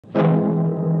The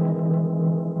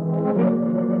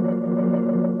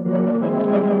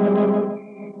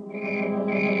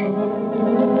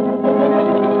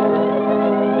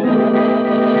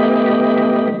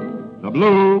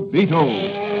Blue Beetle.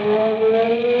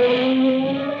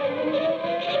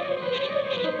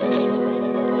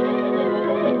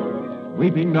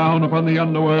 Sweeping down upon the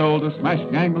underworld to smash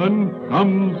gangland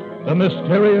comes the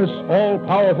mysterious,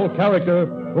 all-powerful character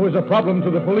who is a problem to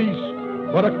the police,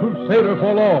 but a crusader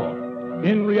for law.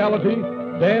 In reality,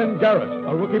 Dan Garrett,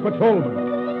 a rookie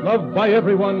patrolman, loved by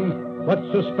everyone, but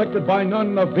suspected by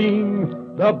none of being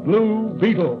the Blue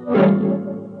Beetle.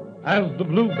 As the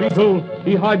Blue Beetle,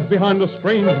 he hides behind a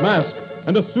strange mask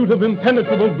and a suit of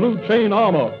impenetrable blue chain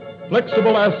armor,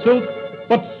 flexible as silk,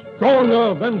 but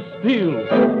stronger than steel.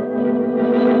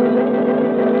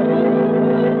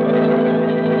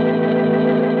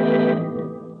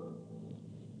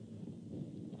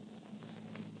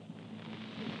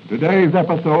 Today's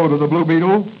episode of The Blue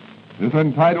Beetle is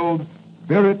entitled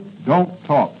Spirits Don't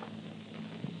Talk.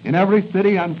 In every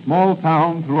city and small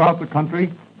town throughout the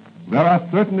country, there are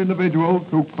certain individuals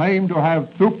who claim to have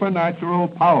supernatural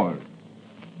powers,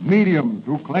 mediums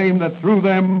who claim that through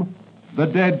them the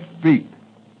dead speak.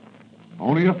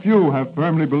 Only a few have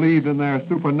firmly believed in their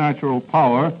supernatural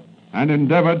power and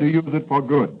endeavored to use it for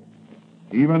good.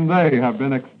 Even they have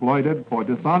been exploited for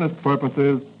dishonest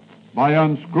purposes by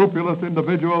unscrupulous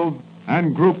individuals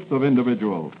and groups of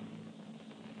individuals.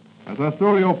 As our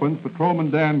story opens,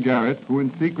 Patrolman Dan Garrett, who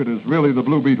in secret is really the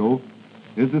Blue Beetle,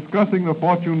 is discussing the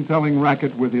fortune-telling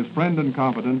racket with his friend and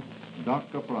confidant,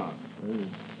 Dr.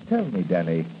 Franz. Tell me,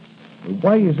 Danny,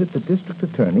 why is it the district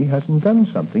attorney hasn't done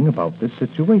something about this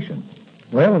situation?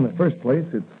 Well, in the first place,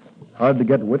 it's hard to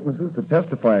get witnesses to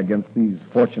testify against these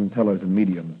fortune-tellers and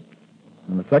mediums.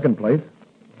 In the second place,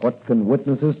 what can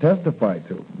witnesses testify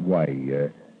to? Why,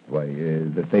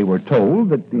 that they were told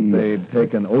that they'd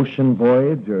take an ocean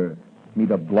voyage or meet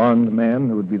a blonde man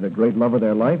who would be the great love of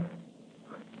their life?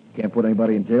 Can't put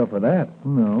anybody in jail for that.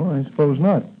 No, I suppose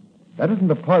not. That isn't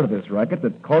the part of this racket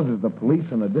that causes the police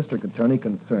and the district attorney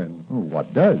concern.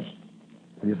 What does?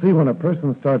 You see, when a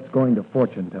person starts going to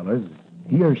fortune tellers,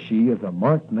 he or she is a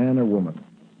marked man or woman.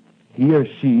 He or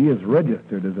she is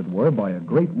registered, as it were, by a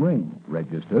great ring.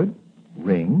 Registered?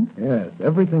 Ring? Yes,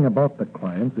 everything about the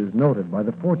client is noted by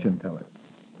the fortune teller.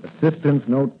 Assistants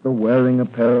note the wearing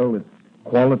apparel, its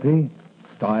quality,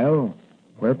 style,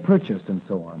 where purchased, and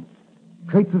so on.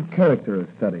 Traits of character are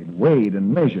studied, weighed,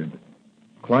 and measured.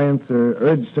 Clients are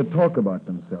urged to talk about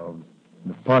themselves.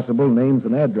 And if possible, names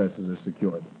and addresses are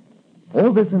secured.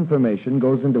 All this information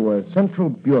goes into a central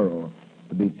bureau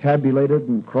to be tabulated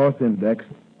and cross-indexed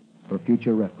for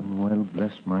future reference. Well,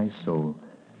 bless my soul.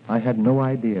 I had no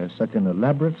idea such an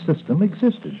elaborate system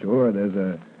existed. Sure, there's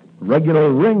a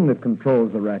regular ring that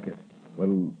controls the racket.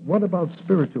 Well, what about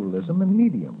spiritualism and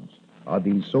mediums? Are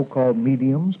these so-called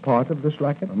mediums part of this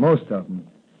racket? Most of them.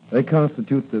 They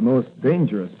constitute the most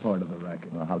dangerous part of the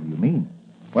racket. How do you mean?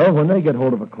 Well, when they get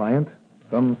hold of a client,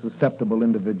 some susceptible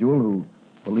individual who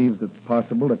believes it's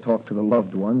possible to talk to the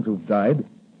loved ones who've died,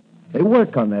 they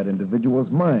work on that individual's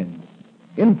mind.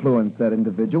 Influence that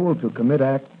individual to commit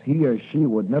acts he or she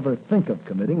would never think of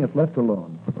committing if left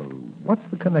alone. What's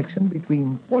the connection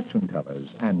between fortune tellers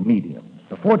and mediums?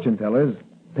 The fortune tellers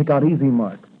pick out easy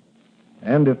marks.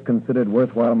 And if considered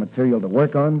worthwhile material to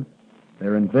work on,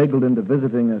 they're inveigled into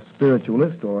visiting a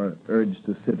spiritualist or urged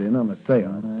to sit in on a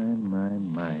seance.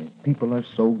 My. People are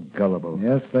so gullible.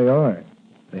 Yes, they are.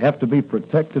 They have to be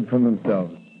protected from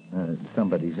themselves.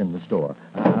 Somebody's in the store.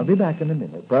 I'll be back in a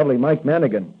minute. Probably Mike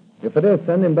Manigan. If it is,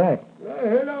 send him back.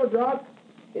 Hello, Doc.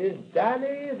 Is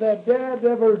Danny the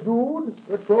daredevil dude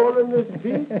patrolling the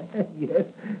street? Yes,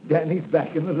 Danny's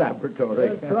back in the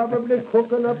laboratory. Probably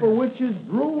cooking up a witch's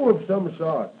brew of some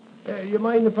sort. You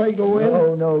mind if I go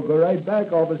in? No, go right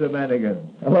back, Officer Manigan.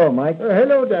 Hello, Mike.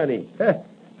 Hello, Danny.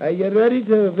 Are you ready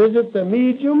to visit the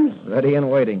mediums? Ready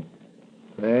and waiting.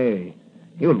 Hey,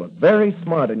 you look very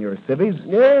smart in your civvies.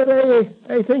 Yeah,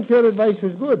 I think your advice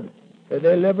was good.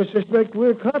 They'll never suspect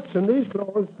we're cops in these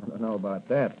clothes. I don't know about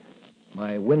that.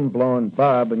 My wind-blown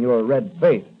bob and your red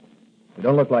face. You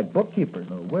don't look like bookkeepers.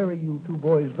 Where are you two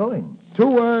boys going?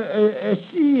 To a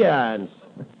seance.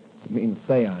 You mean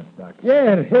seance, Doc?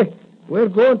 Yeah, we're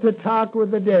going to talk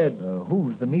with the dead.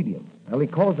 Who's the medium? Well, he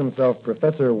calls himself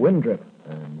Professor Windrift.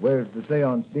 And where's the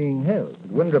seance being held?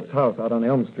 At Windrift's house out on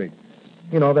Elm Street.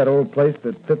 You know, that old place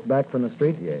that sits back from the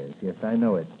street? Yes, I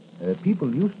know it.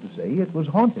 People used to say it was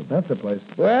haunted. That's the place.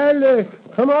 Well,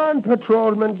 come on,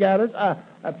 Patrolman Garrett.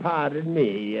 Pardon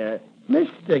me,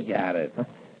 Mr. Garrett.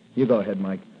 You go ahead,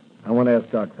 Mike. I want to ask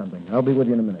Doc something. I'll be with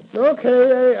you in a minute.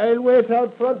 Okay, I'll wait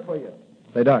out front for you.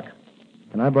 Say, Doc,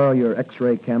 can I borrow your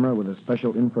X-ray camera with a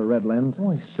special infrared lens?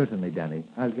 Why, certainly, Danny.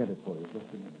 I'll get it for you. Just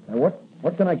a minute. Now,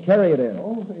 what can I carry it in?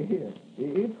 Oh, here.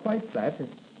 It's quite flat.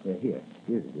 Here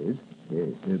it is.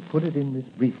 Put it in this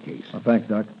briefcase. Oh, thanks,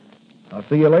 Doc. I'll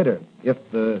see you later, if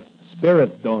the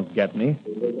spirits don't get me.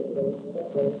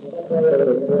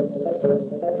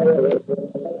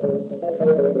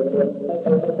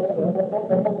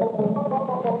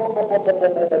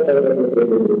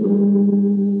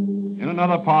 In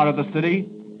another part of the city,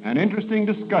 an interesting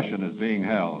discussion is being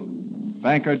held.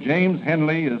 Banker James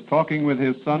Henley is talking with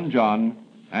his son John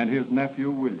and his nephew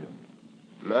William.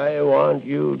 I want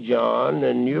you, John,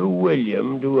 and you,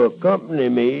 William, to accompany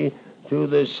me to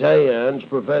the seance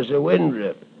Professor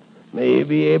Windrip may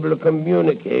be able to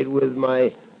communicate with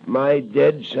my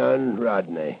dead son,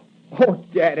 Rodney. Oh,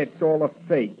 Dad, it's all a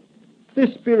fake.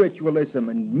 This spiritualism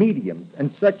and mediums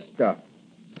and such stuff.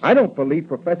 I don't believe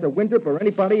Professor Winthrop or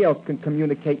anybody else can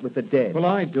communicate with the dead. Well,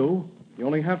 I do. You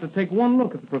only have to take one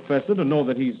look at the professor to know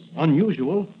that he's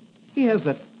unusual. He has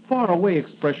that faraway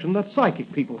expression that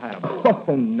psychic people have.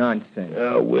 Oh, nonsense.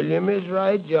 William is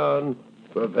right, John.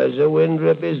 Professor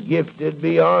Windrip is gifted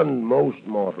beyond most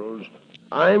mortals.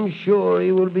 I'm sure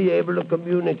he will be able to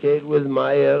communicate with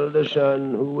my elder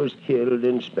son who was killed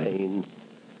in Spain.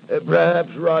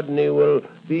 Perhaps Rodney will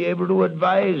be able to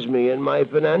advise me in my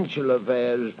financial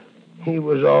affairs. He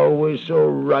was always so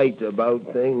right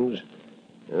about things.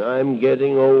 And I'm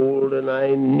getting old, and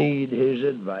I need his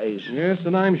advice. Yes,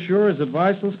 and I'm sure his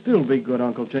advice will still be good,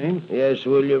 Uncle James. Yes,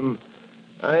 William.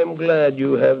 I'm glad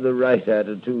you have the right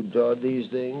attitude toward these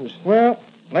things. Well,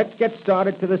 let's get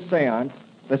started to the seance.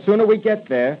 The sooner we get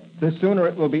there, the sooner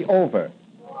it will be over.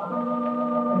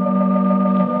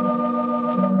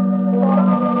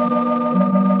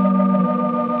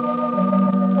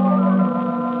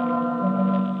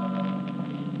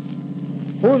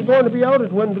 Who's going to be out at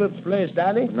Windrop's place,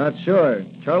 Danny? Not sure.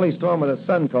 Charlie Storm with his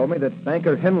son told me that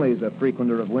Banker Henley's a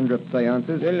frequenter of Windrop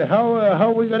seances. Well, how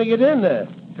are we going to get in there?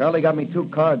 Charlie got me 2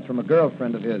 cards from a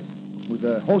girlfriend of his, who's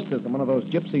a hostess in one of those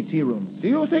gypsy tea rooms. Do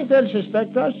you think they'll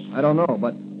suspect us? I don't know,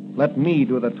 but let me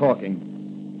do the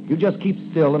talking. You just keep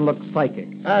still and look psychic.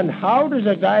 And how does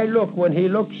a guy look when he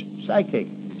looks psychic?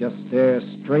 Just stare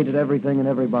straight at everything and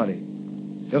everybody.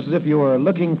 Just as if you were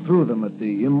looking through them at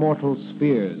the immortal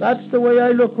spheres. That's the way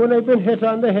I look when I've been hit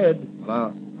on the head.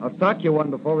 Well, I'll stock you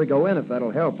one before we go in, if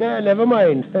that'll help. Never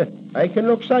mind. I can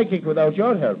look psychic without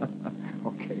your help.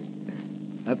 Okay.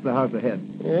 That's the house ahead.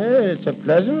 Yeah, it's a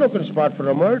pleasant-looking spot for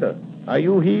a murder. Are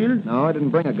you healed? No, I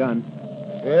didn't bring a gun.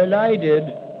 Well, I did.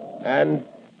 And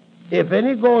if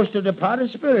any goes to the pot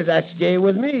of spirit, that's gay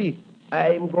with me.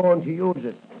 I'm going to use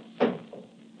it.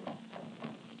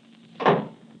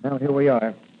 Now, here we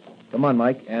are. Come on,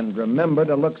 Mike, and remember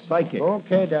to look psychic.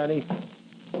 Okay, Danny.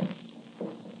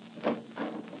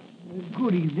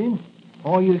 Good evening.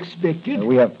 Are you expected?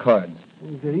 We have cards.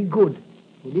 Very good.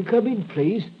 Will you come in,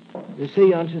 please? The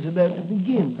seance is about to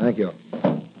begin. Thank you.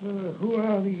 Who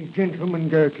are these gentlemen,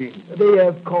 Gherkin? They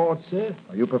have cards, sir.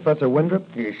 Are you Professor Windrop?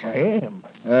 Yes, I am.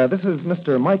 This is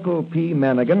Mr. Michael P.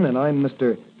 Manigan, and I'm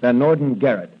Mr. Van Norden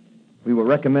Garrett. We were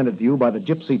recommended to you by the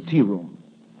Gypsy Tea Room.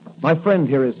 My friend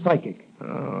here is psychic.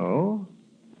 Oh,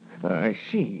 I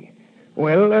see.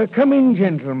 Well, come in,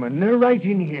 gentlemen. They're right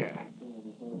in here.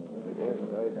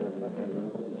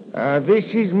 This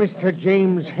is Mr.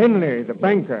 James Henley, the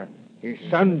banker, his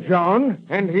son John,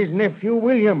 and his nephew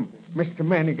William, Mr.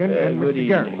 Manigan and good Mr. evening.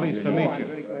 Garrett. Pleased to meet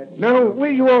you. Now,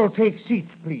 will you all take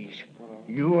seats, please?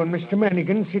 You and Mr.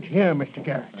 Manigan sit here, Mr.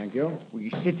 Garrett. Thank you. We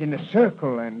sit in a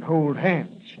circle and hold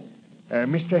hands.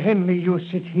 Mr. Henley, you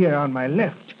sit here on my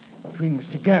left, between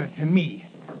Mr. Garrett and me.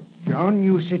 John,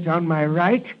 you sit on my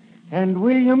right, and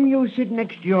William, you sit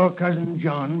next to your cousin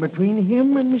John, between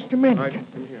him and Mr. Manigan.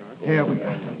 Here we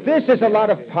are. This is a lot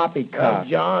of poppycock.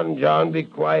 John, be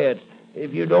quiet.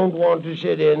 If you don't want to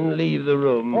sit in, leave the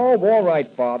room. Oh, all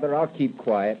right, Father. I'll keep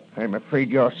quiet. I'm afraid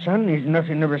your son is not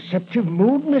in a receptive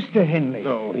mood, Mr. Henley.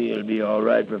 No, he'll be all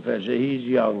right, Professor. He's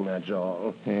young, that's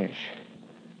all. Yes.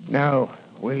 Now,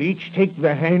 we'll each take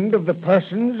the hand of the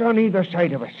persons on either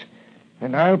side of us,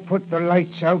 and I'll put the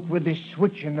lights out with this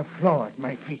switch in the floor at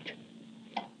my feet.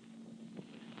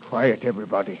 Quiet,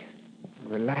 everybody.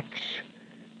 Relax.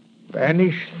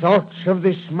 Banish thoughts of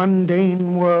this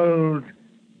mundane world,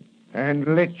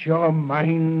 and let your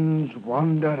minds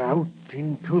wander out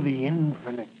into the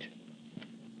infinite.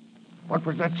 What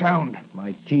was that sound?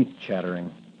 My teeth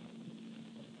chattering.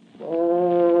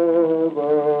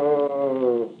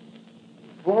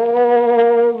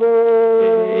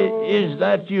 Is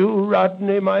that you,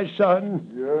 Rodney, my son?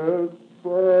 Yes,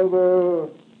 Father.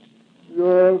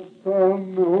 Your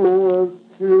son who was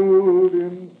killed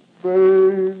in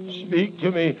Spain.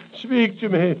 Speak to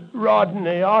me.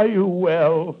 Rodney, are you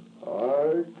well?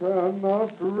 I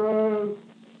cannot rest.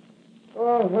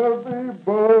 A heavy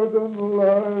burden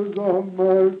lies on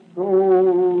my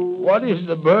soul. What is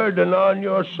the burden on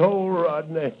your soul,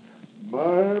 Rodney?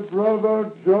 My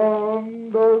brother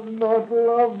John does not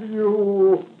love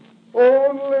you.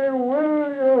 Only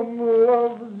William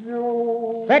loves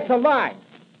you. That's a lie.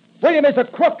 William is a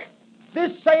crook.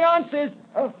 This seance is...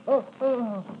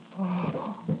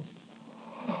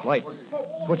 Lights.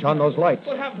 Switch on those lights.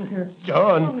 What happened here?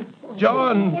 John,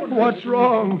 what's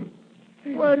wrong?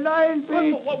 Well, I'll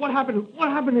be... What happened? What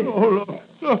happened here? Oh,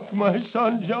 look, my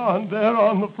son John there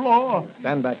on the floor.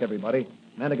 Stand back, everybody.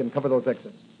 Manigan, cover those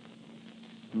exits.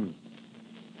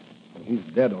 He's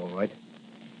dead, all right.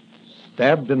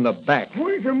 Stabbed in the back.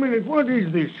 Wait a minute. What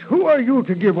is this? Who are you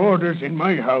to give orders in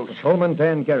my house? Patrolman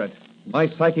Dan Garrett. My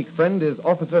psychic friend is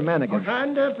Officer Manigan.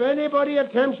 And if anybody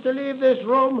attempts to leave this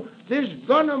room, this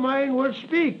gun of mine will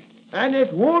speak. And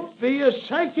it won't be a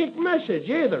psychic message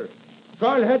either.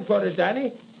 Call headquarters,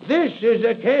 Danny. This is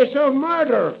a case of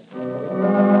murder.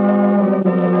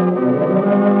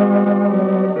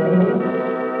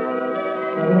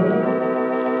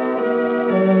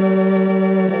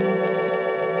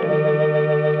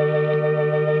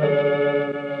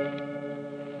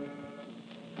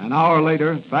 An hour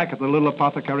later, back at the little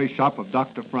apothecary shop of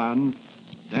Dr. Franz,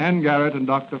 Dan Garrett and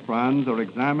Dr. Franz are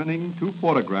examining two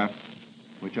photographs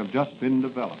which have just been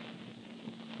developed.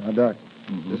 Now, Doc,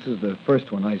 this is the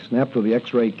first one I snapped with the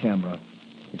X-ray camera.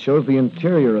 It shows the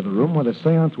interior of the room where the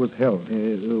seance was held.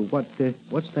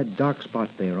 What's that dark spot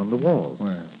there on the wall?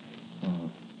 Where?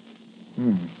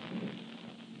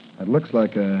 It looks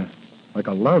like a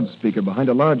loudspeaker behind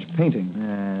a large painting.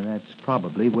 That's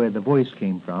probably where the voice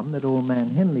came from that old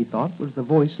man Henley thought was the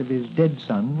voice of his dead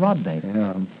son, Rodney.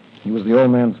 Yeah, he was the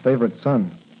old man's favorite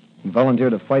son. He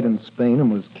volunteered to fight in Spain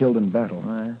and was killed in battle.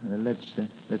 Let's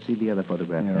see the other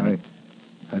photograph. Yeah, right.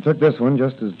 I took this one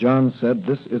just as John said.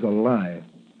 This is a lie. It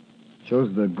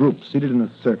shows the group seated in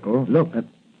a circle. Look there.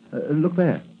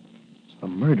 It's the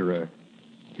murderer.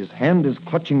 His hand is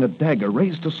clutching the dagger,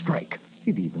 raised to strike.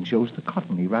 It even shows the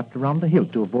cotton he wrapped around the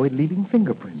hilt to avoid leaving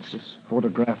fingerprints. This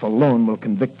photograph alone will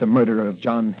convict the murderer of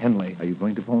John Henley. Are you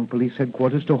going to phone police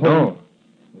headquarters to hold No. him?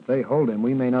 If they hold him,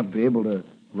 we may not be able to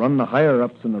run the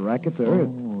higher-ups in the racket there.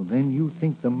 Oh, then you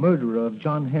think the murderer of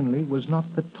John Henley was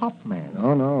not the top man.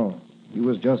 No. He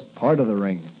was just part of the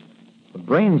ring. The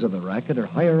brains of the racket are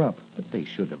higher up. But they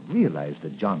should have realized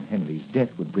that John Henley's death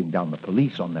would bring down the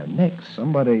police on their necks.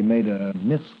 Somebody made a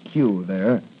miscue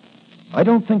there. I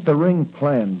don't think the ring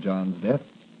planned John's death.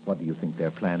 What do you think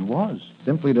their plan was?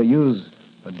 Simply to use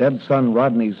the dead son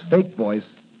Rodney's fake voice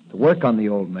to work on the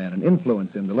old man and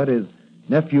influence him to let his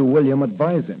nephew William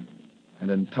advise him. And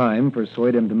in time,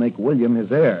 persuade him to make William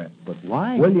his heir. But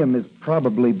why? William is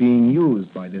probably being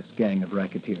used by this gang of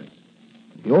racketeers.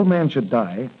 If the old man should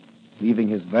die, leaving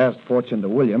his vast fortune to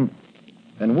William,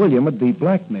 then William would be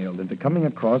blackmailed into coming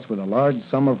across with a large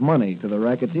sum of money to the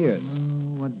racketeers.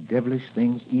 Oh, what devilish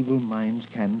things evil minds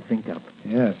can think up.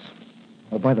 Yes.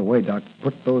 Oh, by the way, Doc,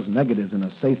 put those negatives in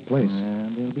a safe place.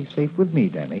 They'll be safe with me,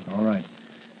 Danny. All right.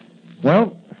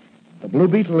 Well, the Blue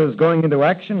Beetle is going into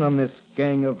action on this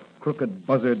gang of crooked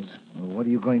buzzards. Well, what are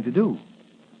you going to do?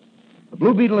 The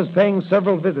Blue Beetle is paying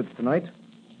several visits tonight.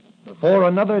 Before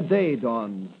another day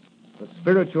dawns, the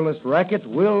spiritualist racket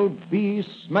will be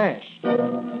smashed.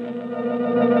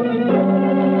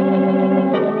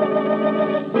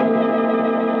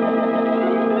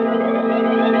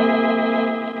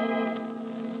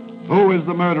 Who is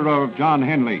the murderer of John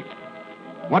Henley?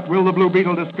 What will the Blue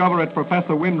Beetle discover at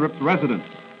Professor Windrip's residence?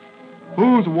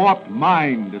 Whose warped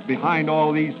mind is behind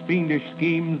all these fiendish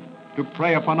schemes to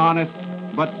prey upon honest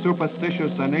but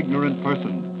superstitious and ignorant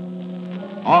persons?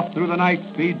 Off through the night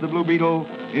speeds the Blue Beetle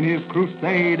in his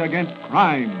crusade against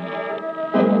crime.